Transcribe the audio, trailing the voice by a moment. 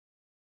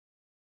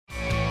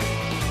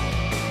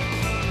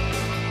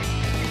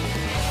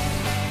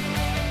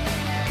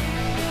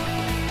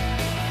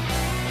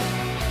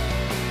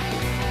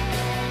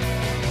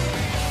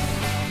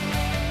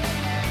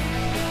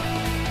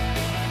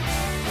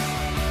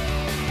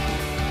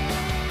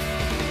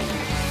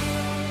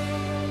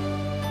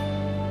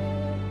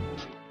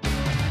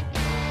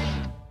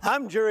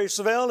I'm Jerry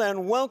Savelle,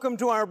 and welcome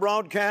to our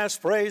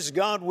broadcast. Praise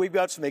God. We've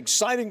got some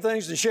exciting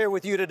things to share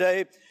with you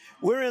today.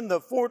 We're in the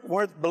Fort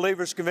Worth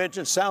Believers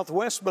Convention,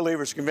 Southwest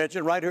Believers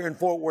Convention, right here in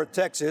Fort Worth,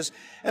 Texas.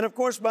 And of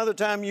course, by the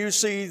time you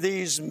see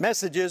these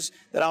messages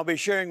that I'll be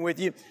sharing with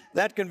you,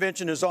 that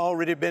convention has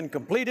already been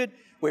completed.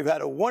 We've had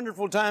a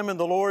wonderful time in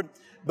the Lord,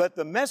 but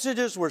the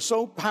messages were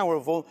so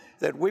powerful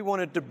that we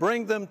wanted to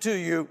bring them to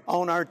you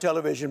on our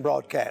television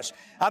broadcast.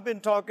 I've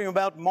been talking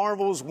about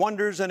marvels,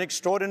 wonders, and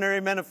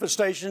extraordinary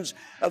manifestations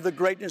of the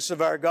greatness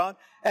of our God,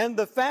 and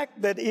the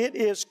fact that it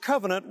is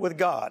covenant with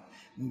God.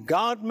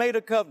 God made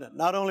a covenant,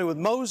 not only with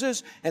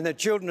Moses and the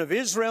children of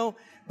Israel,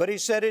 but He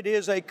said it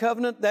is a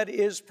covenant that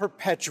is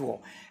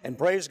perpetual. And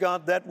praise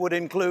God, that would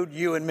include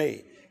you and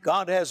me.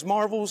 God has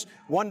marvels,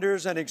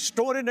 wonders, and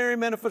extraordinary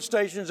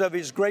manifestations of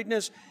His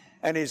greatness,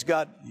 and He's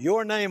got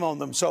your name on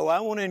them. So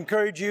I want to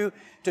encourage you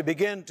to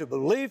begin to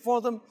believe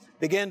for them,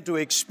 begin to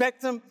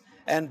expect them,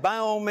 and by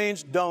all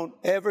means, don't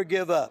ever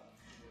give up.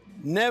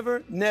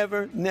 Never,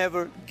 never,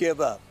 never give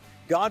up.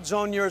 God's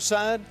on your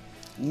side.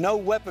 No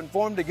weapon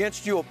formed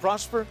against you will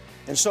prosper.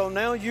 And so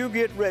now you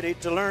get ready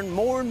to learn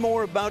more and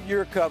more about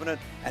your covenant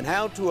and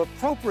how to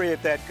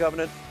appropriate that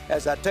covenant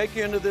as I take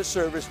you into this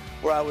service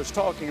where I was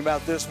talking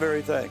about this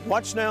very thing.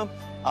 Watch now.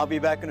 I'll be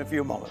back in a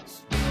few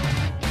moments.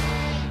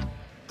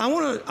 I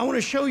want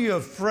to show you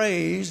a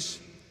phrase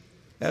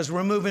as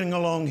we're moving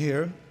along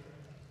here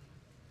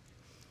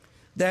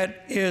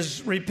that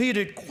is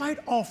repeated quite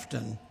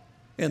often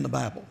in the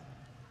Bible.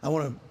 I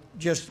want to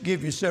just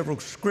give you several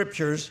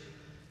scriptures,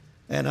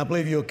 and I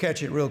believe you'll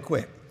catch it real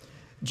quick.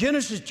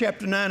 Genesis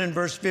chapter 9 and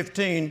verse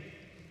 15,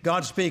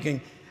 God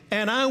speaking,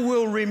 "And I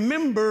will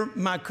remember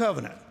my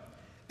covenant."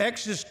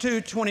 Exodus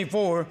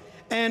 2:24,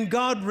 "And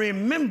God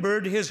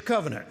remembered His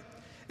covenant."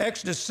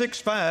 Exodus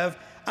 6:5,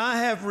 "I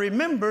have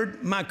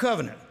remembered my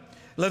covenant."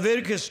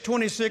 Leviticus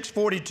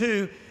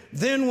 26:42,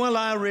 "Then will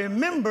I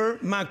remember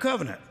my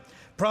covenant."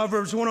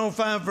 Proverbs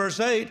 105 verse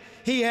 8,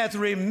 "He hath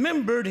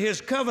remembered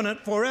His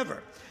covenant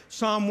forever."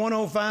 Psalm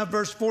 105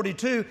 verse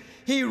 42,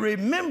 "He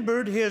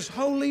remembered His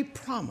holy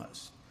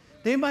promise."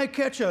 Did anybody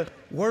catch a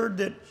word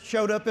that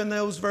showed up in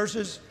those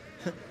verses?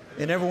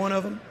 In every one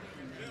of them?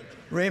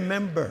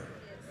 Remember.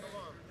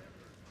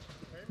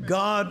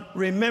 God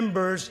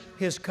remembers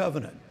His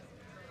covenant.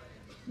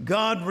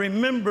 God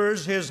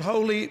remembers His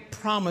holy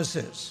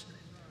promises.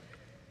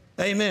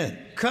 Amen.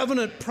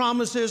 Covenant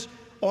promises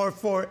are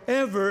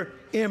forever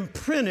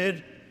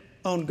imprinted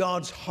on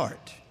God's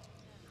heart.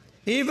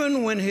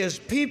 Even when His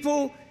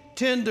people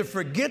tend to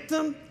forget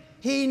them,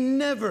 He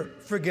never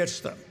forgets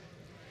them.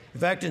 In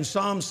fact, in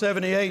Psalm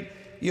 78,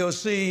 you'll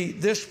see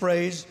this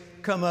phrase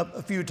come up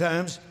a few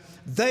times.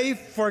 They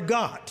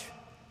forgot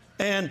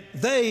and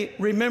they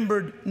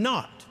remembered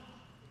not.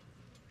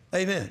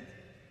 Amen.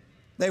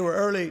 They were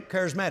early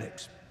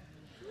charismatics.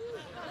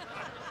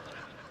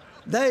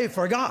 They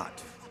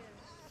forgot.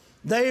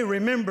 They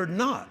remembered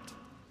not.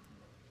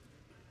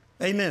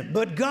 Amen.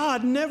 But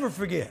God never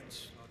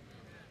forgets.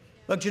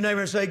 Look at your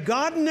neighbor and say,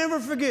 God never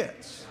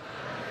forgets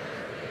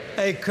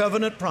a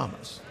covenant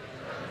promise.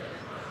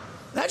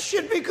 That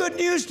should be good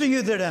news to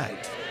you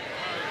tonight.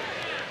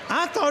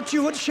 I thought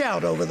you would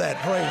shout over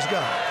that, praise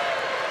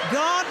God.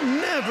 God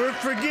never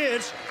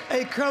forgets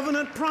a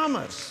covenant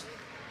promise.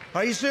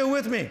 Are you still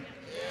with me?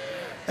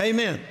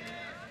 Amen.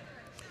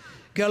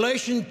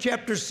 Galatians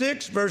chapter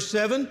 6, verse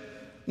 7.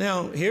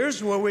 Now,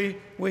 here's where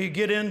we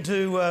get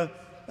into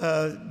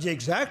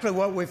exactly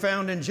what we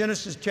found in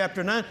Genesis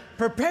chapter 9.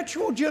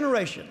 Perpetual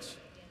generations.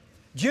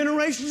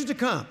 Generations to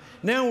come.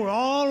 Now we're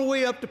all the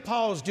way up to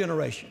Paul's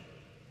generation.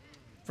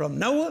 From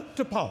Noah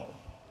to Paul.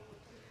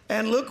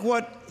 And look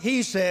what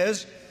he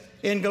says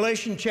in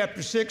Galatians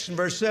chapter 6 and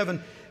verse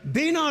 7.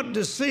 "Be not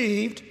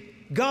deceived,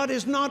 God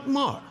is not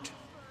mocked.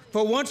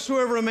 For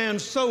whatsoever a man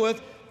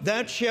soweth,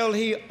 that shall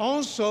he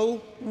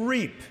also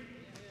reap."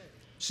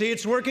 See,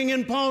 it's working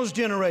in Paul's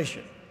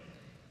generation.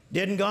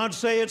 Didn't God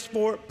say it's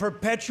for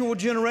perpetual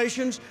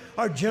generations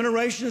or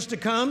generations to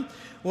come?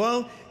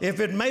 Well, if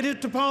it made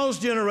it to Paul's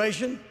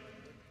generation,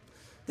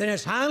 then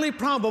it's highly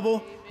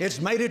probable it's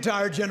made it to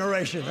our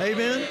generation.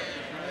 Amen?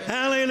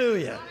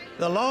 Hallelujah.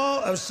 The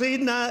law of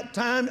seed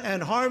time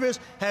and harvest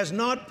has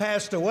not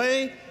passed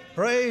away.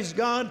 Praise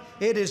God.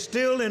 It is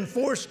still in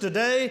force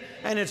today,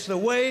 and it's the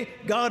way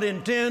God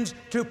intends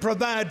to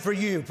provide for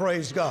you.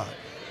 Praise God.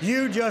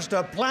 You just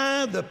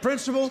apply the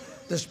principle,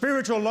 the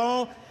spiritual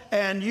law,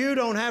 and you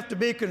don't have to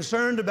be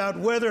concerned about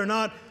whether or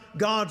not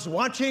God's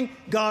watching,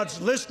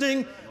 God's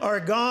listening, or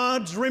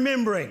God's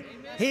remembering.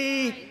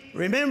 He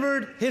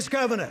remembered His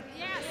covenant.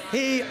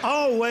 He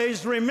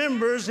always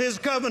remembers His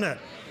covenant.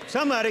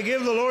 Somebody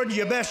give the Lord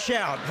your best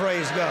shout.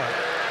 Praise God.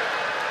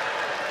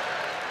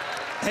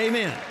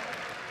 Amen.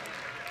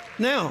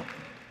 Now,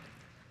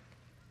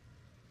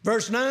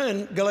 verse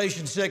 9,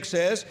 Galatians 6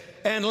 says,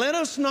 "And let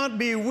us not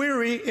be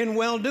weary in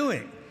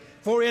well-doing,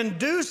 for in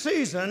due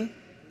season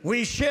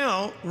we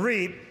shall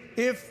reap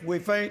if we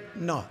faint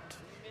not."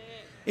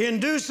 In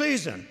due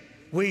season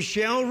we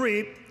shall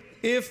reap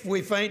if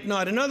we faint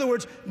not. In other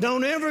words,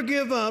 don't ever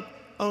give up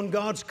on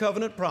God's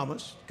covenant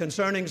promise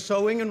concerning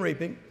sowing and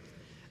reaping,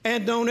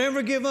 and don't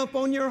ever give up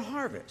on your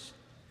harvest.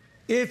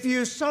 If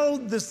you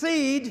sowed the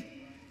seed,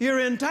 you're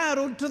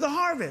entitled to the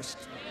harvest.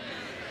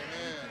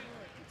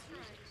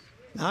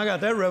 Now, I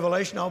got that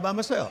revelation all by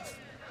myself.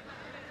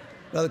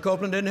 Brother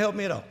Copeland didn't help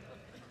me at all.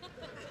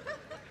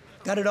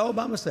 Got it all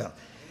by myself.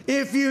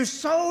 If you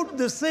sowed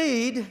the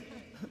seed,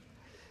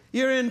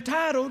 you're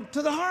entitled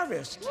to the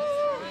harvest.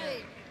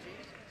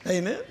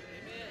 Amen.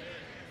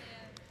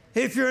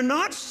 If you're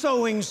not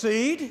sowing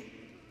seed,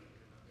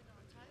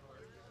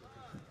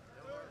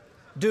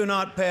 do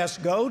not pass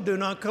go, do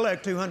not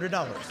collect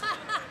 $200.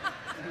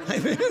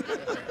 Amen.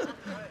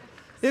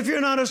 If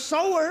you're not a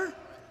sower,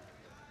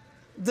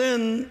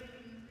 then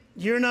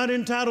you're not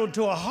entitled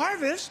to a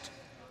harvest.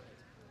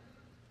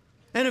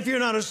 And if you're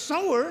not a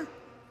sower,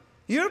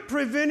 you're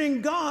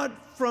preventing God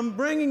from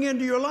bringing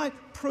into your life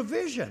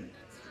provision.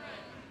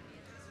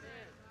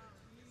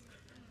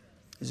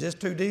 Is this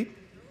too deep?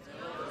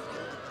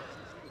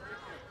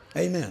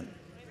 Amen.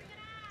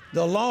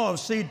 The law of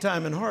seed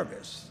time and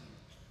harvest.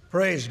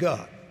 Praise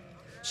God.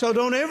 So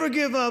don't ever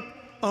give up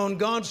on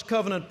God's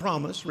covenant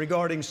promise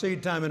regarding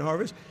seed time and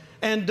harvest,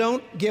 and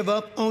don't give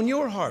up on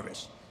your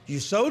harvest. You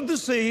sowed the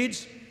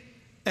seeds,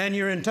 and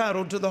you're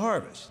entitled to the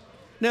harvest.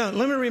 Now,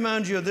 let me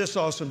remind you of this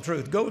awesome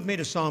truth. Go with me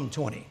to Psalm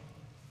 20.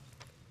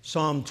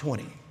 Psalm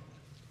 20.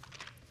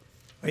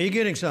 Are you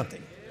getting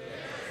something? Yes.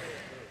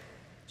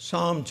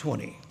 Psalm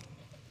 20.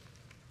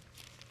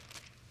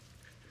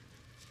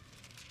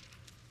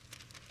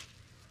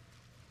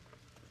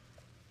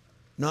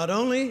 Not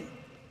only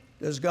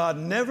does God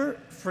never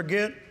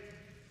forget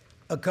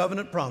a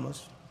covenant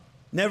promise,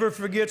 never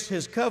forgets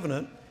His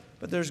covenant,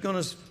 but there's going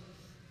to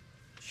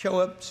show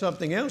up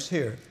something else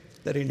here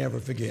that He never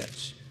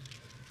forgets.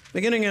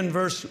 Beginning in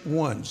verse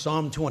 1,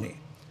 Psalm 20.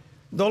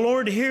 The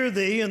Lord hear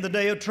thee in the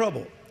day of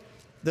trouble.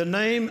 The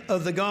name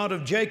of the God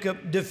of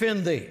Jacob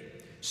defend thee.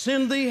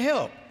 Send thee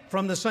help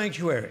from the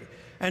sanctuary,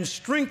 and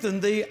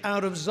strengthen thee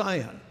out of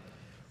Zion.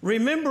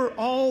 Remember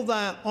all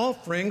thy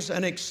offerings,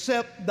 and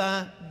accept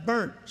thy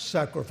burnt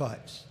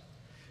sacrifice.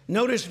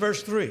 Notice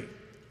verse 3.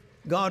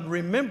 God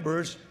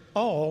remembers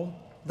all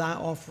thy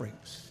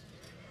offerings.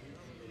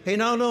 He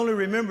not only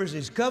remembers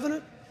His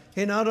covenant,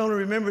 He not only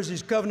remembers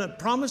His covenant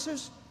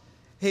promises,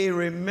 He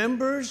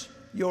remembers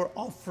your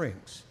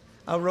offerings.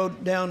 I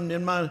wrote down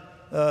in my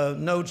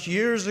notes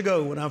years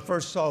ago when I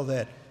first saw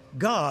that,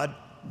 God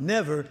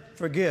never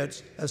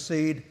forgets a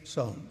seed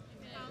sown.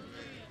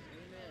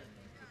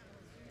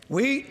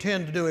 We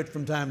tend to do it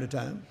from time to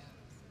time.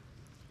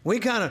 We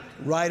kind of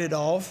write it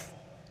off,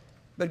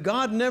 but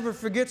God never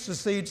forgets the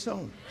seed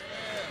sown.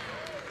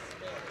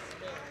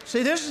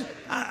 See,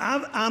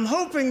 I'm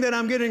hoping that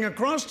I'm getting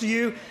across to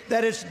you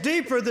that it's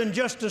deeper than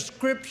just a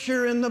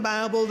scripture in the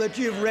Bible that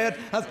you've read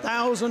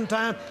 1,000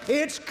 times.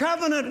 It's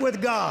covenant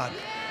with God.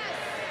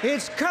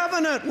 It's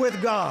covenant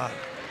with God.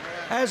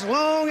 As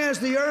long as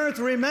the earth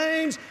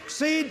remains,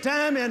 seed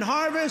time and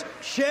harvest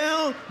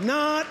shall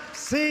not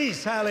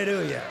cease.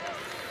 Hallelujah.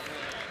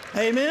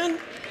 Amen?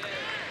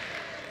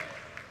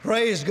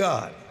 Praise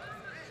God.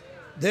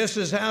 This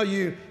is how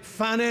you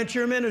finance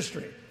your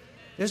ministry.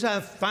 This is how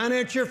you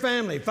finance your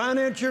family,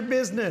 finance your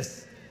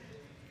business.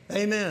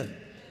 Amen.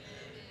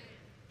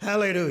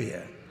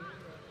 Hallelujah.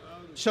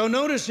 So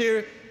notice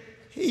here,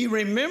 He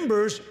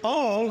remembers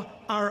all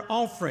our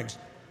offerings.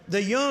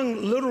 The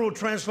Young Literal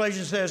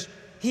Translation says,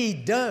 He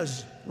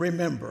does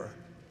remember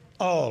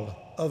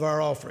all of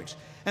our offerings.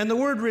 And the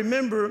word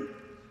remember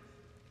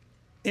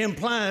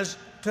implies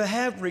to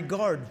have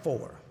regard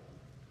for.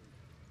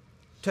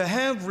 To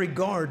have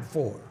regard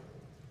for.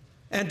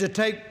 And to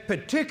take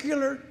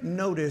particular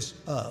notice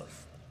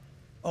of.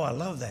 Oh, I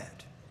love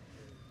that.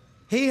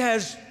 He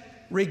has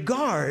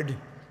regard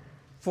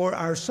for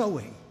our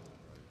sowing,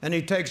 and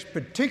He takes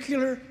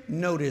particular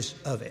notice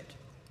of it.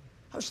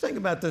 I was thinking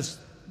about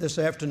this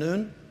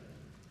afternoon,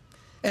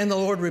 and the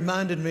Lord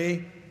reminded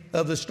me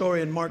of the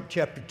story in Mark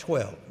chapter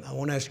 12. I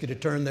won't ask you to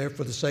turn there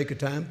for the sake of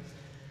time.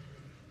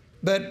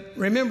 But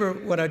remember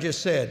what I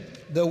just said.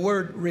 The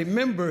word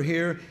remember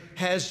here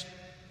has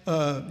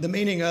the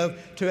meaning of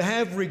to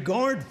have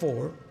regard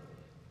for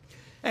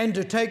and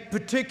to take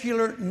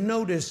particular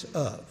notice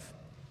of.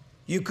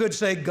 You could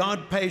say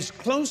God pays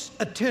close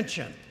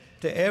attention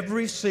to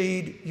every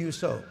seed you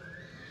sow.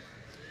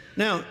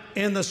 Now,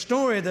 in the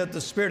story that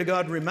the Spirit of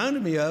God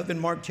reminded me of in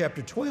Mark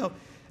chapter 12,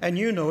 and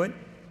you know it,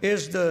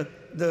 is the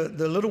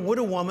little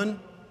widow woman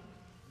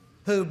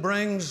who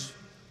brings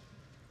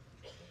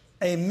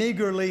a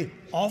meagerly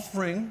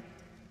offering.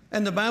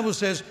 And the Bible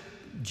says,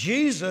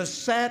 Jesus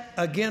sat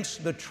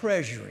against the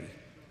treasury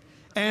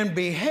and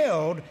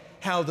beheld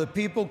how the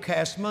people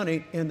cast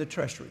money in the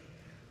treasury.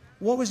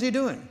 What was He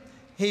doing?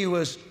 He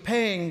was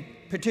paying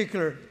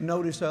particular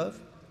notice of.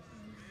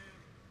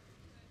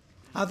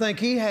 I think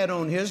He had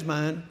on His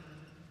mind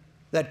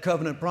that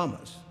covenant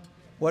promise.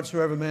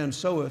 Whatsoever man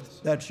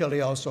soweth, that shall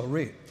he also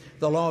reap.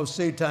 The law of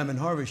seed time and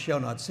harvest shall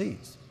not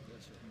cease.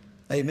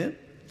 Amen.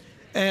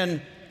 And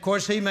of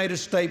course, He made a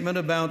statement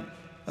about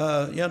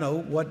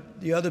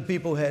what the other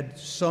people had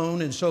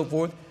sown and so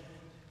forth.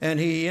 And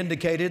he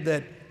indicated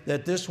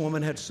that this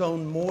woman had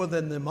sown more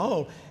than them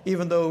all,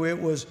 even though it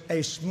was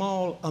a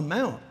small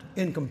amount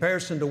in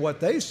comparison to what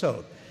they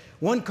sowed.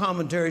 One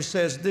commentary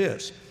says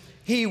this: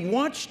 he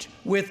watched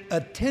with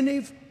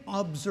attentive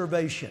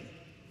observation.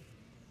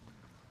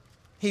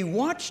 He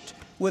watched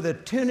with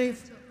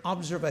attentive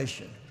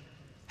observation.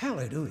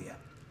 Hallelujah.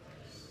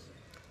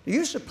 Do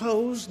you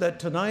suppose that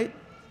tonight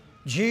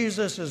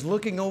Jesus is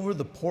looking over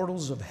the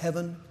portals of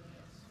heaven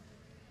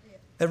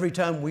every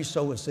time we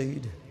sow a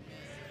seed?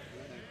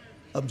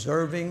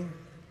 Observing,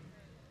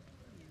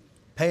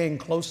 paying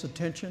close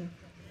attention.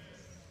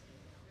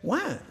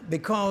 Why?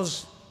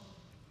 Because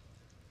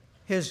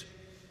His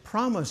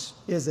promise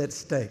is at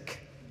stake.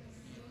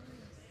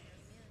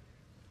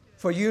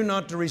 For you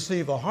not to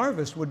receive a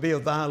harvest would be a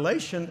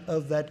violation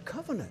of that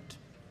covenant.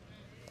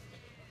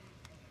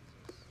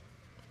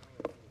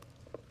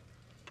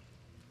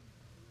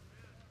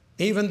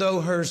 Even though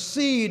her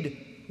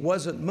seed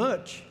wasn't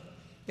much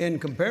in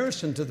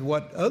comparison to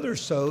what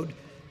others sowed,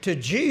 to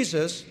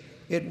Jesus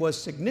it was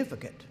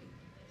significant.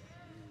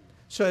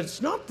 So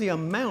it's not the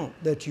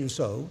amount that you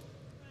sow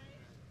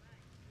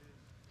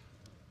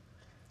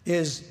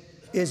is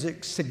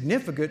it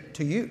significant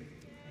to you.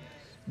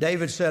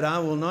 David said, I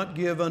will not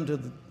give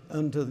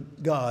unto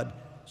God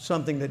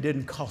something that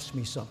didn't cost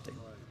me something.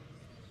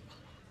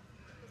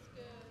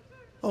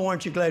 Oh,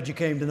 aren't you glad you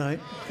came tonight?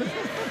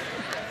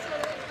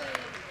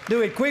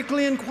 Do it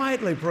quickly and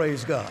quietly,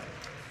 praise God.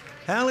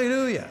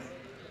 Hallelujah.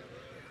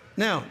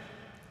 Now,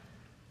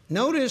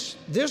 notice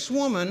this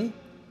woman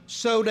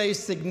sowed a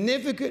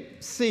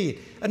significant seed.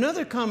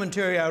 Another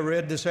commentary I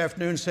read this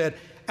afternoon said,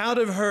 out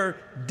of her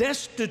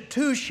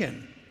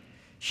destitution,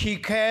 she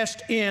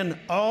cast in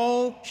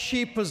all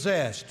she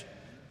possessed,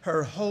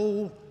 her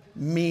whole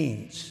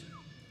means.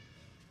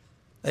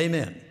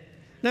 Amen.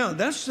 Now,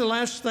 that's the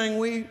last thing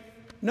we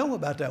know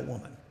about that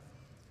woman.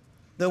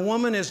 The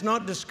woman is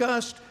not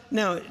discussed.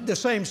 Now, the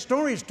same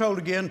story is told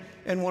again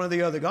in one of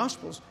the other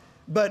Gospels,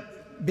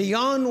 but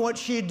beyond what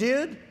she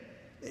did,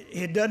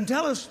 it doesn't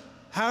tell us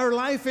how her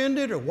life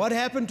ended or what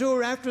happened to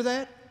her after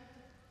that.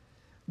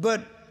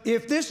 But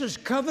if this is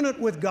covenant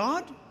with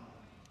God,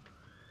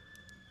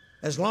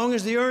 as long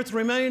as the earth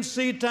remains,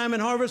 seed time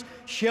and harvest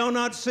shall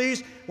not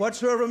cease.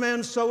 Whatsoever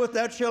man soweth,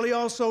 that shall he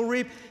also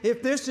reap.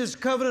 If this is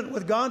covenant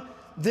with God,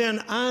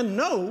 then I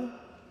know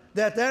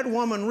that that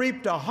woman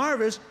reaped a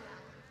harvest.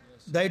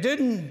 They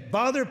didn't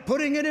bother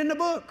putting it in the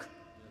book.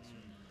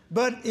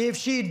 But if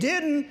she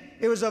didn't,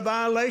 it was a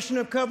violation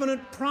of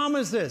covenant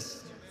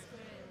promises.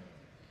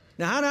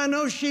 Now, how do I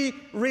know she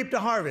reaped a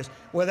harvest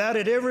without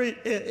it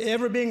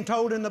ever being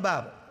told in the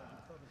Bible?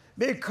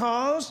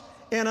 Because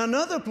in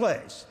another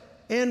place,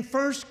 in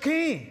 1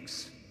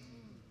 Kings,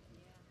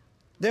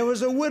 there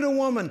was a widow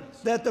woman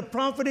that the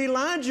prophet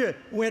Elijah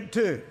went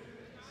to.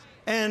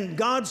 And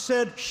God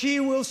said, she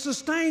will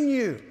sustain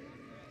you.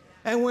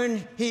 And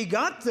when he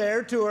got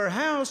there to her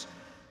house,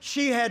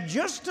 she had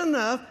just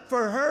enough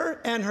for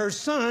her and her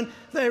son.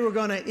 They were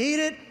going to eat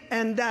it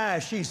and die,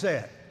 she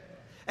said.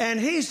 And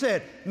he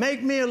said,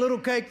 make me a little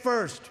cake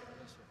first.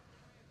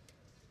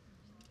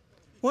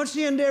 What's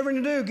he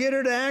endeavoring to do? Get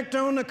her to act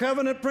on the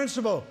covenant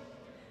principle.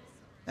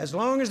 As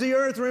long as the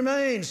earth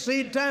remains,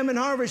 seed time and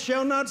harvest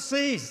shall not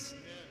cease.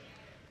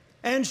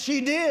 And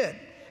she did.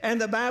 And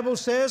the Bible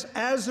says,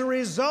 as a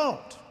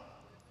result,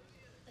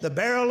 the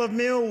barrel of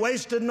meal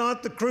wasted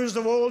not, the cruse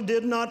of oil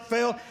did not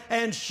fail,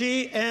 and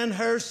she and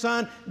her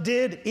son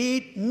did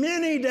eat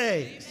many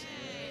days.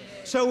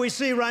 So we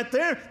see right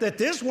there that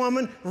this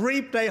woman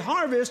reaped a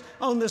harvest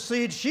on the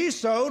seed she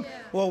sowed.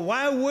 Well,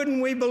 why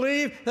wouldn't we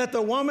believe that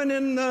the woman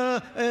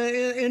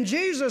in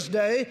Jesus'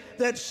 day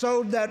that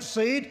sowed that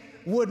seed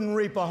wouldn't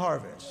reap a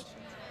harvest?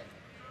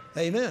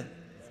 Amen.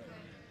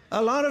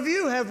 A lot of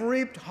you have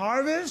reaped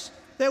harvests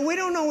that we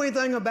don't know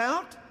anything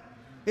about.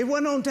 It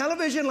wasn't on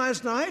television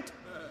last night.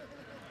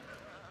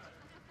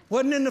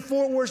 Wasn't in the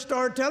Fort Worth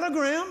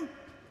Star-Telegram.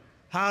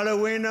 How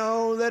do we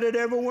know that it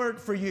ever worked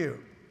for you?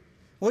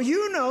 Well,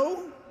 you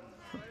know,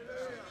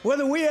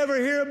 whether we ever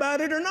hear about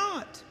it or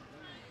not.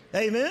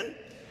 Amen?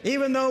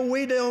 Even though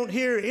we don't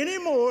hear any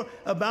more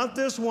about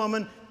this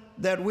woman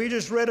that we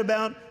just read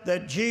about,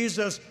 that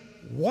Jesus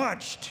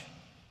watched,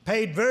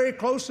 paid very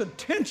close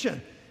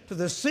attention to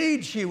the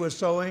seed she was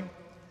sowing.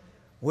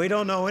 We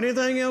don't know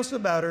anything else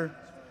about her,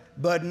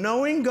 but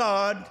knowing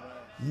God,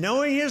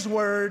 knowing His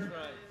Word,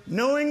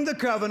 knowing the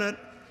covenant,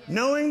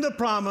 knowing the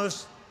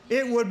promise,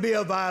 it would be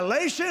a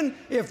violation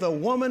if the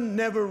woman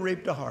never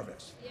reaped a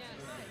harvest. Yes.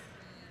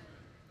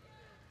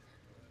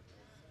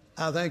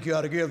 I think you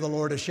ought to give the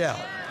Lord a shout.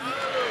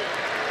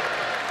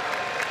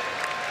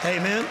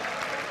 Amen.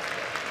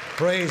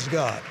 Praise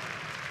God.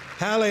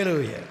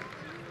 Hallelujah.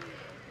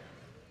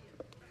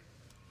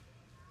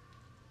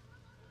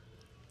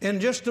 In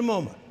just a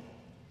moment,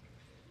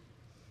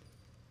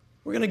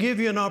 we're going to give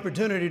you an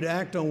opportunity to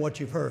act on what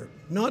you've heard.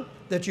 Not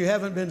that you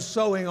haven't been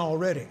sowing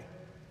already,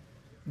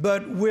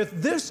 but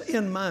with this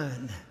in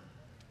mind,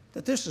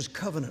 that this is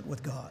covenant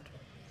with God.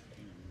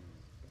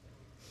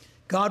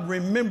 God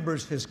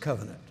remembers His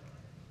covenant.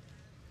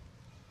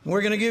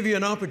 We're going to give you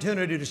an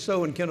opportunity to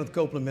sow in Kenneth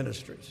Copeland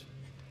Ministries.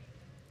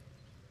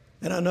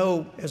 And I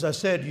know, as I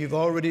said, you've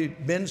already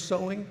been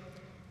sowing,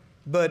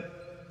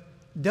 but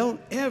don't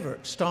ever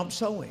stop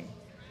sowing.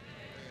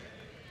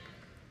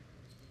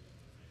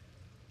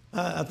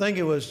 I think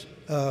it was,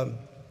 well,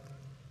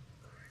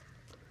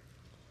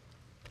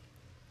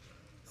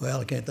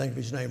 I can't think of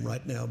his name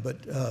right now, but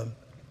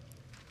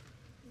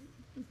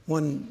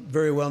one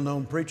very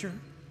well-known preacher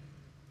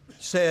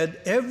said,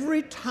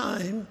 every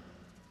time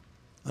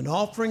an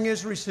offering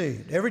is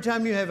received, every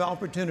time you have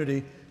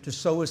opportunity to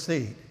sow a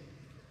seed,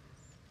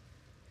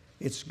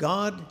 it's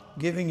God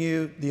giving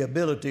you the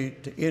ability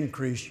to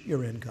increase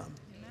your income.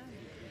 Amen.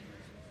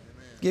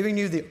 Giving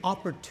you the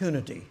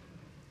opportunity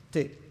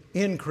to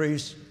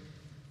increase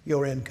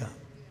your income.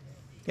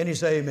 Can you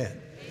say amen?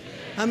 Amen?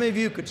 How many of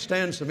you could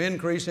stand some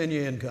increase in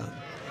your income?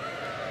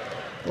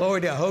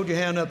 Glory to God. Hold your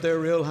hand up there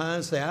real high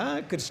and say,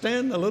 I could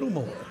stand a little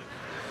more.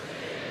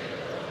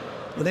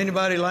 Would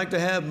anybody like to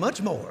have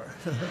much more?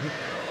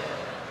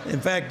 In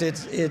fact, it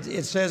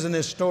says in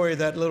this story,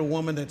 that little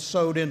woman that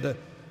sowed into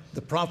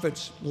the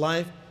prophet's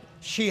life,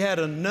 she had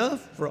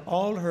enough for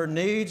all her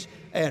needs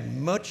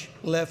and much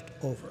left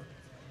over.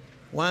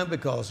 Why?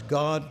 Because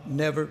God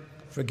never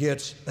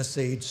forgets a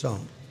seed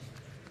sown.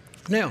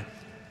 Now,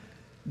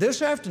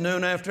 this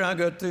afternoon, after I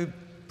got through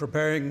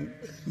preparing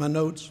my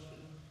notes,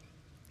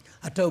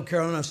 I told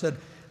Carolyn, I said,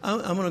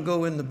 I'm going to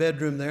go in the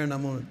bedroom there and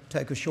I'm going to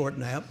take a short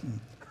nap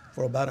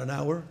for about an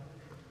hour.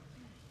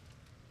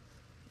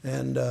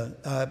 And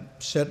I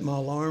set my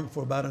alarm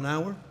for about an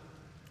hour,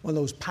 one of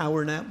those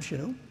power naps, you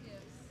know. Yes.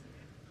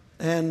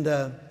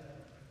 And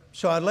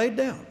so I laid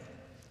down.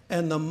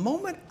 And the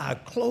moment I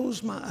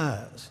closed my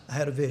eyes, I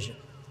had a vision.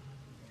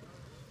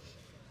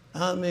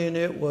 I mean,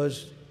 it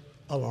was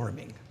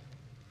alarming.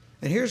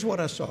 And here's what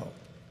I saw.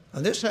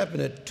 Now, this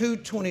happened at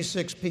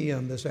 2:26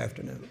 p.m. this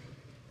afternoon.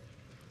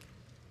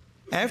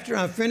 After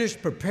I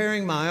finished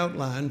preparing my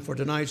outline for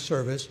tonight's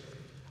service,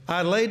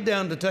 I laid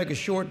down to take a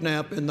short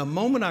nap, and the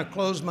moment I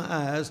closed my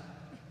eyes,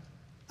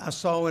 I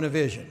saw in a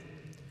vision.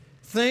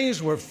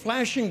 Things were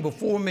flashing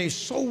before me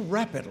so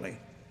rapidly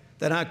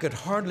that I could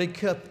hardly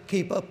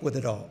keep up with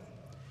it all.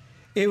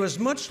 It was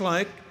much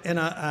like, and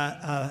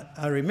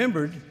I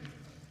remembered,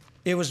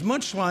 it was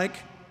much like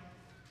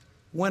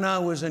when I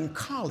was in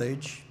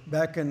college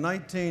back in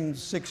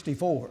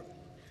 1964,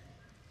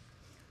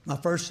 my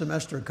first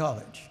semester of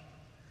college.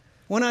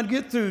 When I'd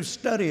get through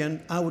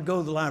studying, I would go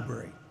to the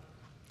library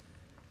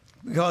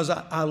because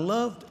I've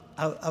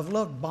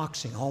loved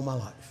boxing all my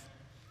life.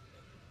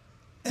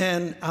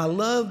 And I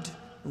loved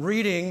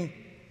reading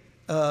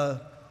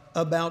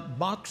about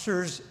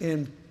boxers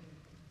in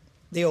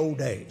the old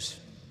days.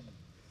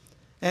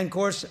 And of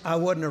course, I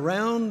wasn't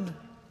around,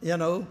 you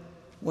know,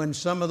 when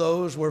some of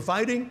those were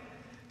fighting.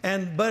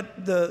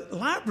 But the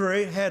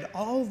library had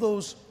all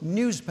those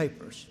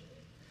newspapers.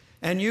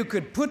 And you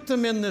could put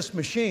them in this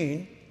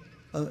machine,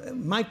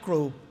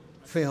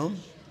 microfilm,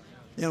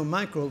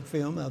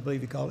 microfilm, I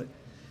believe you call it.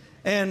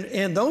 And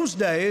in those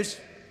days,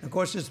 of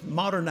course, it's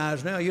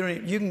modernized now. You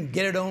can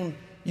get it on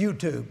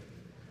YouTube.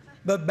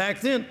 But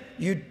back then,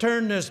 you'd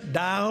turn this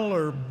dial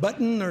or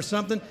button or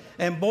something,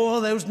 and boy,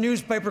 those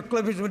newspaper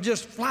clippings would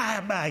just fly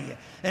by you.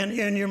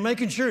 And you're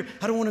making sure,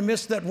 I don't want to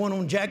miss that one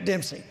on Jack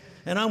Dempsey.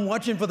 And I'm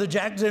watching for the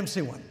Jack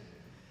Dempsey one.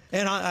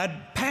 And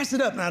I'd pass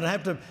it up, and I'd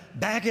have to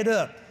back it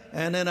up.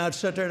 And then I'd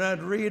sit there and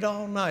I'd read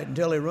all night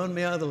until they run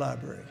me out of the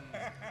library,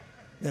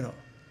 you know.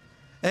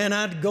 And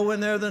I'd go in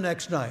there the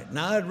next night, and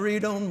I'd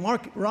read on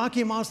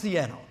Rocky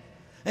Marciano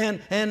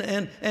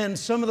and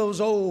some of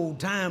those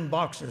old-time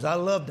boxers. I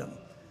loved them.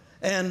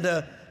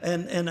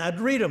 And I'd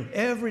read them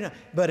every night.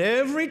 But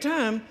every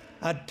time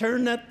I'd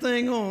turn that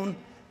thing on,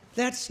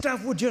 that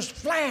stuff would just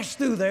flash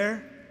through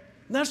there.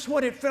 And that's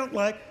what it felt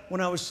like when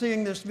I was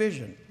seeing this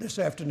vision this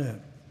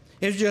afternoon.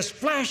 It was just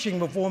flashing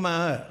before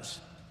my eyes.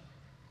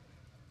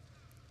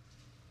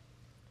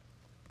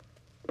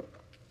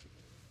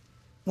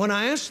 When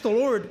I asked the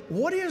Lord,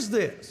 what is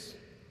this?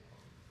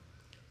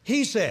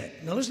 He said,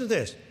 now listen to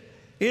this,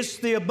 it's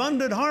the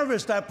abundant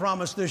harvest I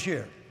promised this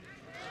year.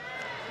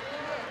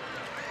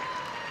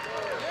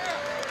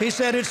 He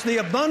said, it's the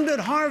abundant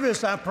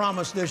harvest I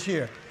promised this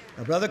year.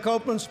 Now, Brother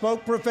Copeland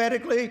spoke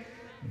prophetically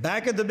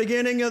back at the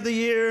beginning of the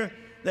year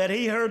that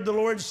he heard the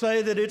Lord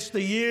say that it's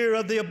the year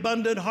of the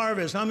abundant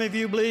harvest. How many of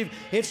you believe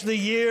it's the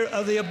year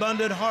of the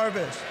abundant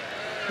harvest?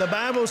 The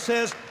Bible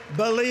says,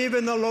 believe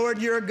in the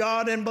Lord your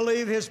God and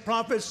believe His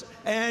prophets,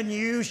 and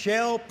you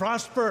shall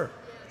prosper.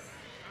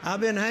 I've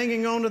been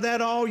hanging on to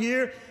that all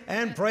year,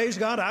 and praise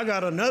God, I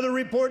got another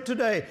report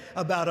today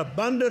about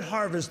abundant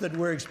harvest that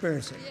we're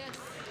experiencing.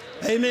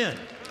 Yes. Amen.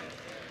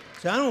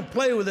 See, I don't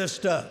play with this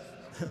stuff.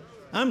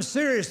 I'm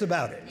serious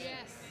about it.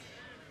 Yes.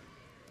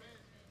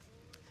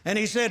 And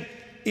he said,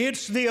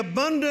 it's the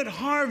abundant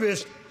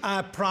harvest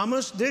I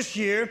promised this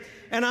year,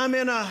 and I'm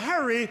in a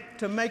hurry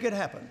to make it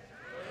happen.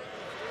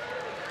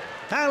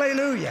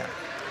 Hallelujah.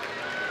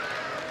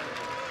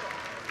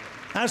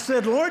 I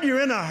said, Lord,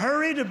 you're in a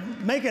hurry to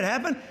make it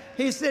happen?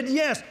 He said,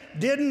 yes.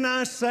 Didn't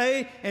I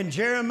say in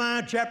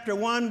Jeremiah chapter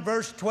 1,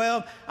 verse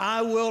 12,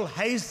 I will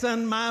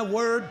hasten my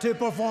word to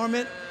perform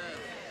it?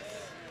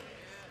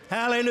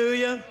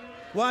 Hallelujah.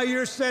 While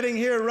you're sitting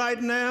here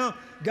right now,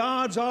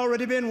 God's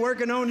already been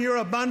working on your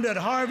abundant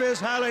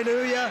harvest.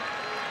 Hallelujah.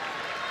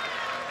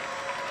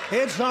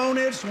 It's on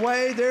its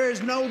way. There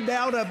is no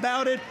doubt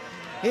about it.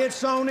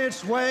 It's on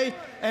its way.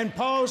 And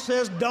Paul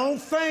says, don't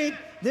faint.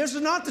 This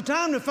is not the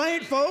time to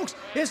faint, folks.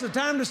 It's the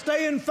time to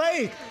stay in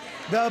faith.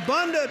 The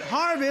abundant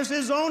harvest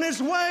is on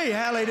its way.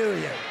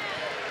 Hallelujah.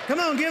 Come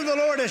on, give the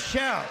Lord a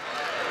shout.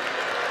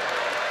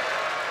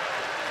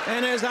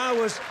 And as I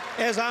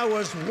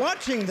was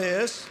watching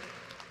this,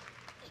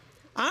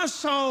 I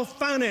saw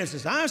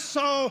finances, I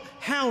saw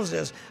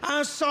houses,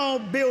 I saw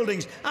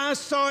buildings, I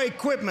saw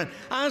equipment,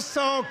 I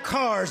saw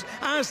cars,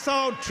 I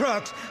saw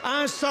trucks,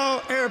 I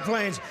saw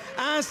airplanes,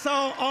 I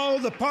saw all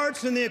the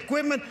parts and the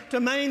equipment to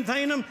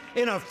maintain them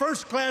in a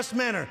first-class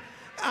manner.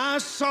 I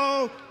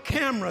saw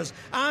cameras,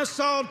 I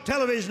saw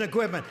television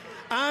equipment,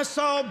 I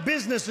saw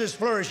businesses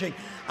flourishing.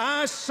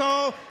 I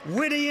saw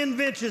witty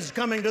inventions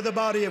coming to the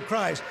body of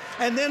Christ.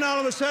 And then all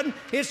of a sudden,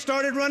 it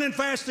started running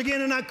fast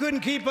again, and I couldn't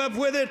keep up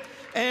with it.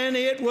 And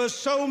it was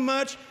so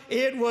much,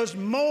 it was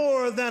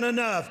more than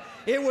enough.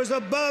 It was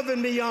above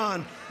and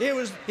beyond.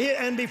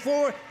 And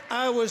before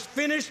I was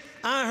finished,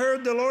 I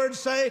heard the Lord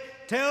say,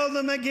 tell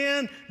them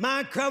again,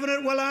 my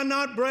covenant will I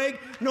not break,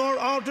 nor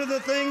alter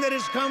the thing that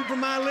has come from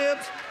my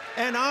lips.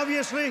 And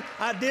obviously,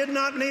 I did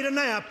not need a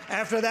nap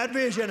after that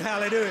vision,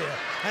 hallelujah.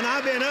 And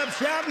I've been up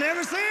shouting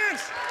ever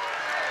since.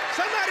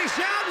 Somebody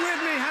shout with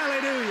me,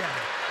 hallelujah.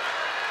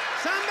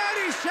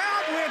 Somebody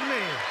shout with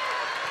me.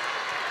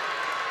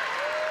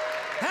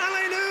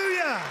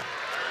 Hallelujah.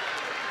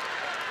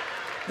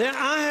 Then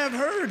I have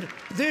heard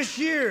this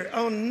year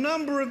on a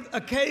number of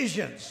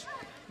occasions,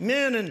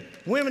 men and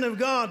women of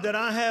God that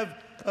I have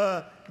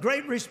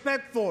great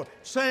respect for,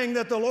 saying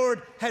that the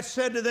Lord had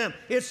said to them,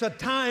 it's a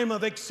time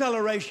of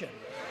acceleration.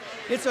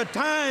 It's a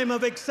time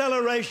of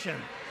acceleration.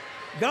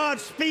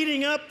 God's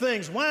speeding up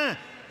things. Why?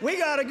 We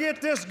got to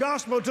get this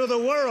gospel to the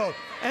world,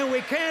 and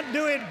we can't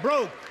do it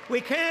broke.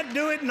 We can't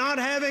do it not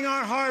having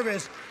our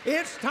harvest.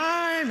 It's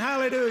time,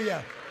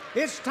 hallelujah.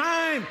 It's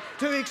time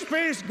to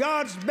experience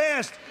God's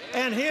best,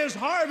 and His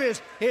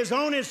harvest is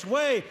on its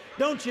way.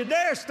 Don't you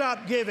dare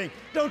stop giving.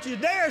 Don't you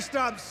dare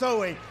stop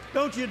sowing.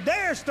 Don't you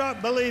dare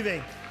stop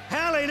believing.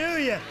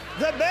 Hallelujah.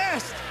 The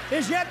best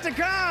is yet to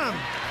come.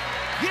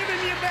 Give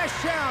Him your best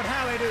shout.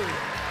 Hallelujah.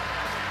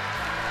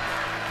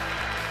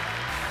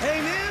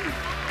 Amen.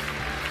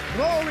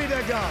 Glory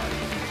to God.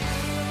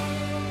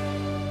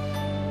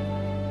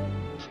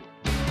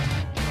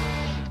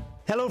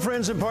 Hello,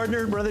 friends and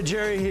partners. Brother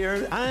Jerry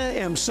here. I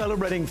am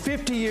celebrating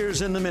 50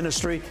 years in the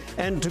ministry,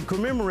 and to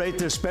commemorate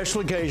this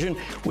special occasion,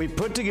 we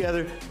put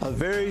together a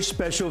very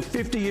special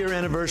 50-year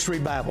anniversary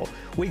Bible.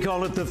 We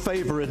call it the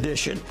Favor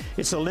Edition.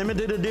 It's a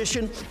limited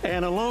edition,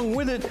 and along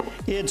with it,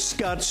 it's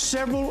got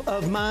several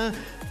of my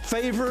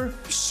favor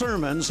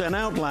sermons and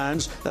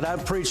outlines that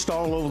I've preached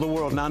all over the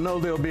world, and I know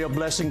they'll be a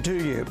blessing to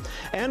you.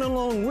 And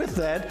along with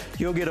that,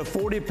 you'll get a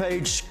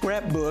 40-page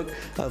scrapbook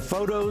of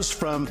photos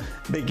from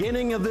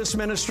beginning of this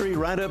ministry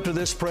right up to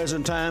this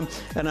present time,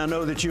 and I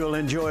know that you'll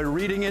enjoy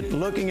reading it,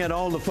 looking at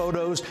all the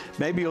photos.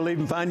 Maybe you'll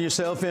even find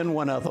yourself in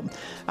one of them.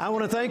 I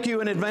want to thank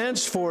you in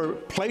advance for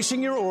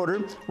placing your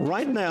order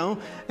right now,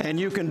 and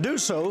you can do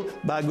so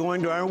by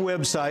going to our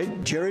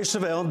website,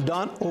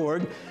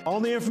 jerrysavelle.org. All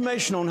the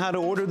information on how to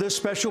order this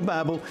special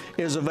Bible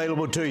is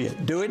available to you.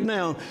 Do it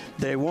now.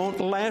 They won't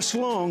last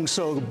long,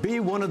 so be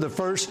one of the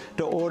first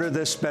to order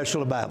this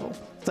special Bible.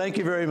 Thank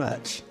you very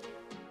much.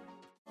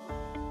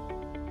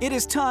 It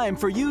is time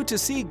for you to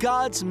see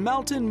God's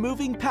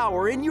mountain-moving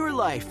power in your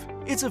life.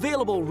 It's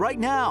available right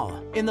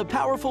now in the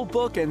powerful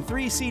book and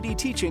 3-CD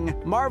teaching,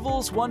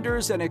 Marvels,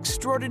 Wonders, and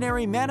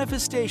Extraordinary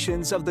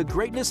Manifestations of the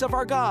Greatness of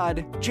Our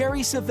God.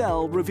 Jerry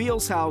Savelle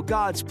reveals how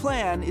God's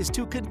plan is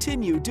to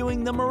continue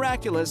doing the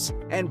miraculous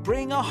and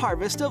bring a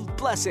harvest of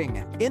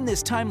blessing. In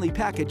this timely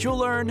package, you'll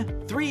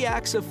learn 3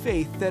 acts of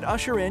faith that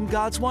usher in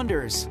God's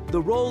wonders,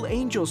 the role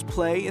angels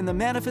play in the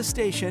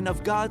manifestation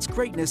of God's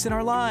greatness in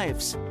our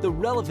lives, the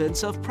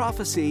relevance of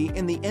prophecy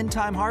in the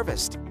end-time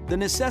harvest, the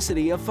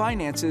necessity of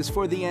finances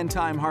for the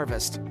end-time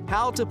harvest,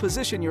 how to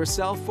position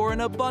yourself for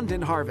an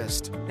abundant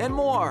harvest, and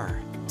more.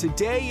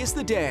 Today is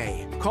the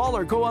day. Call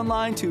or go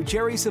online to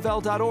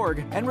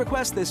jerrysavelle.org and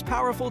request this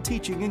powerful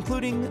teaching,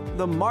 including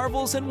the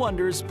Marvels and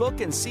Wonders book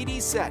and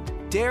CD set.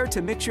 Dare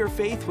to mix your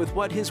faith with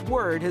what His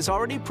Word has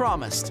already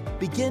promised.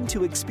 Begin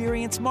to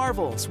experience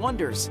marvels,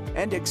 wonders,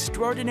 and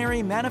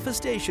extraordinary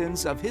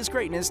manifestations of His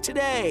greatness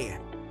today.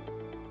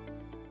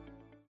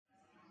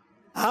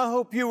 I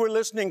hope you were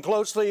listening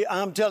closely.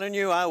 I'm telling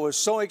you, I was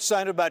so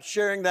excited about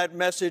sharing that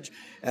message,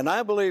 and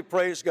I believe,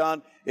 praise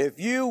God,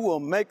 If you will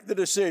make the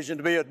decision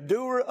to be a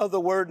doer of the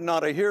word,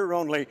 not a hearer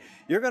only,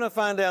 you're going to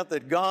find out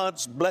that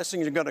God's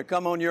blessings are going to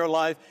come on your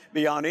life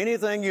beyond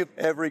anything you've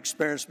ever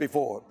experienced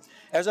before.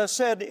 As I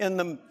said in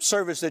the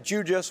service that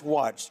you just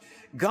watched,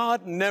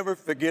 God never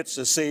forgets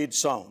a seed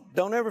sown.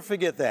 Don't ever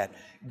forget that.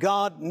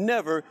 God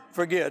never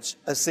forgets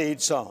a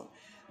seed sown.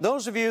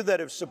 Those of you that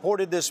have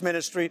supported this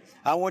ministry,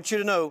 I want you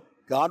to know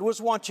God was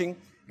watching,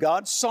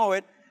 God saw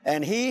it,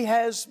 and He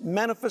has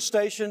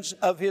manifestations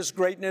of His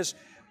greatness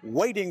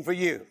waiting for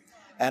you.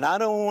 And I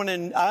want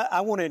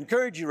to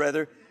encourage you,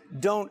 rather,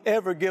 don't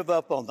ever give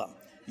up on them.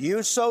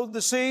 You sowed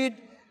the seed,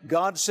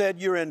 God said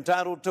you're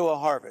entitled to a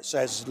harvest.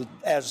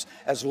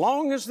 As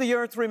long as the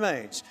earth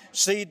remains,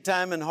 seed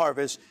time and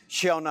harvest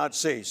shall not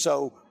cease.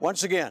 So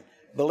once again,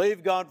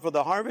 believe God for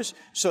the harvest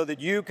so that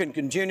you can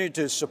continue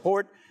to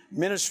support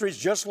ministries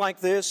just like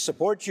this,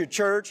 support your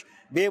church,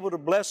 be able to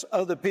bless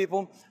other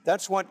people.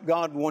 That's what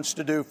God wants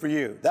to do for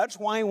you. That's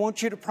why He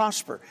wants you to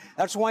prosper.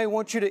 That's why He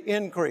wants you to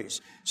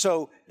increase.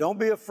 So don't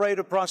be afraid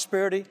of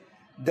prosperity.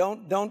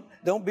 Don't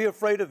be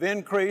afraid of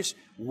increase.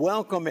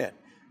 Welcome it,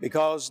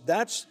 because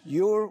that's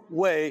your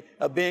way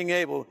of being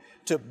able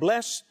to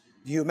bless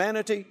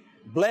humanity,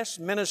 bless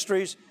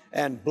ministries,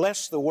 and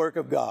bless the work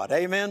of God.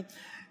 Amen.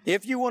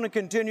 If you want to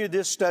continue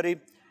this study,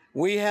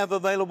 we have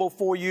available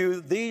for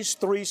you these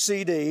 3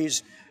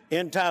 CDs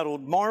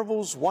entitled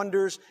Marvels,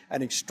 Wonders,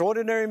 and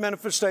Extraordinary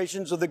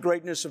Manifestations of the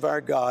Greatness of Our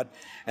God.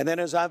 And then,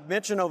 as I've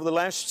mentioned over the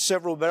last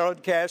several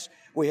broadcasts,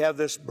 we have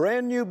this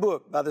brand new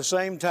book by the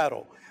same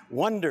title,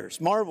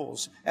 Wonders,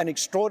 Marvels, and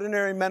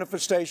Extraordinary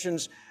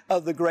Manifestations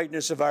of the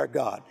Greatness of Our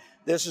God.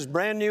 This is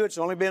brand new. It's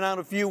only been out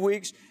a few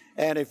weeks.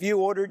 And if you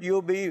ordered,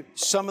 you'll be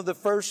some of the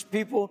first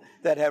people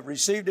that have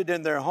received it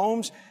in their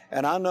homes.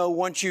 And I know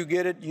once you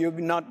get it, you're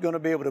not going to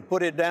be able to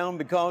put it down,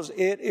 because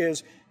it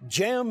is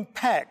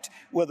jam-packed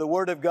with the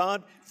Word of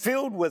God,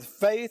 filled with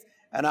faith.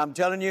 And I'm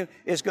telling you,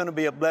 it's going to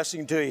be a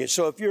blessing to you.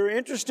 So if you're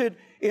interested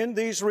in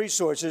these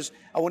resources,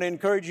 I want to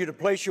encourage you to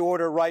place your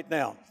order right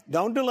now.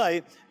 Don't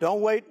delay.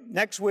 Don't wait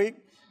next week.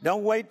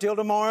 Don't wait till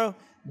tomorrow.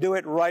 Do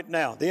it right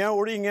now. The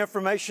ordering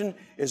information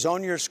is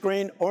on your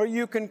screen, or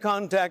you can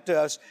contact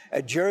us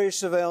at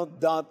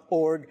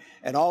jerrysavelle.org,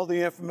 and all the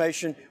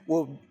information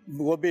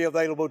will be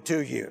available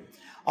to you.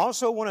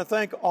 Also want to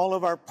thank all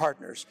of our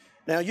partners.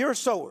 Now, you're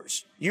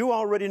sowers. You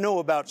already know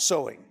about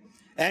sowing,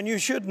 and you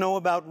should know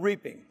about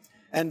reaping.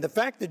 And the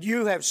fact that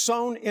you have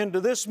sown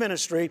into this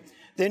ministry,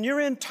 then you're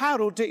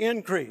entitled to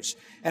increase.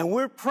 And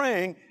we're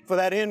praying for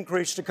that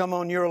increase to come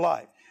on your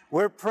life.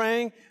 We're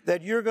praying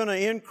that you're going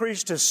to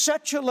increase to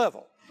such a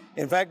level.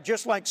 In fact,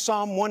 just like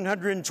Psalm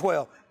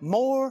 112,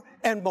 more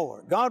and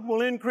more. God will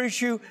increase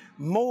you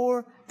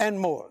more and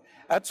more.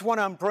 That's what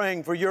I'm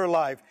praying for your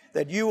life,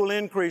 that you will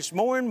increase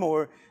more and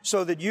more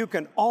so that you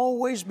can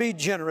always be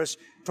generous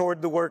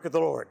toward the work of the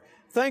Lord.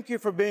 Thank you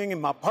for being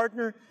my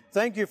partner.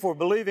 Thank you for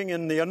believing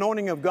in the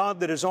anointing of God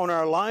that is on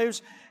our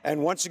lives.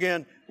 And once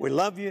again, we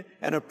love you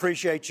and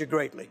appreciate you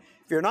greatly.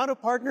 If you're not a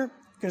partner,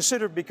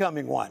 consider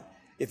becoming one.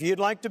 If you'd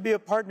like to be a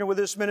partner with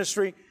this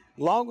ministry,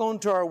 log on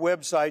to our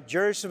website,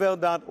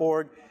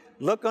 jerrysavelle.org.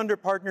 Look under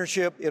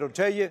partnership. It'll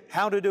tell you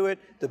how to do it,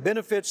 the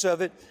benefits of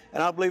it,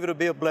 and I believe it'll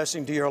be a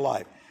blessing to your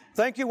life.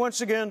 Thank you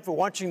once again for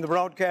watching the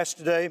broadcast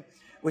today.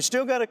 We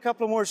still got a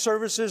couple more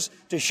services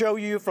to show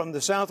you from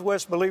the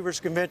Southwest Believers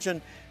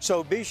Convention,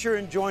 so be sure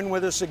and join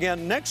with us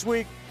again next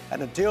week.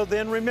 And until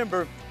then,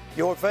 remember,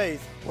 your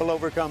faith will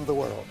overcome the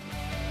world.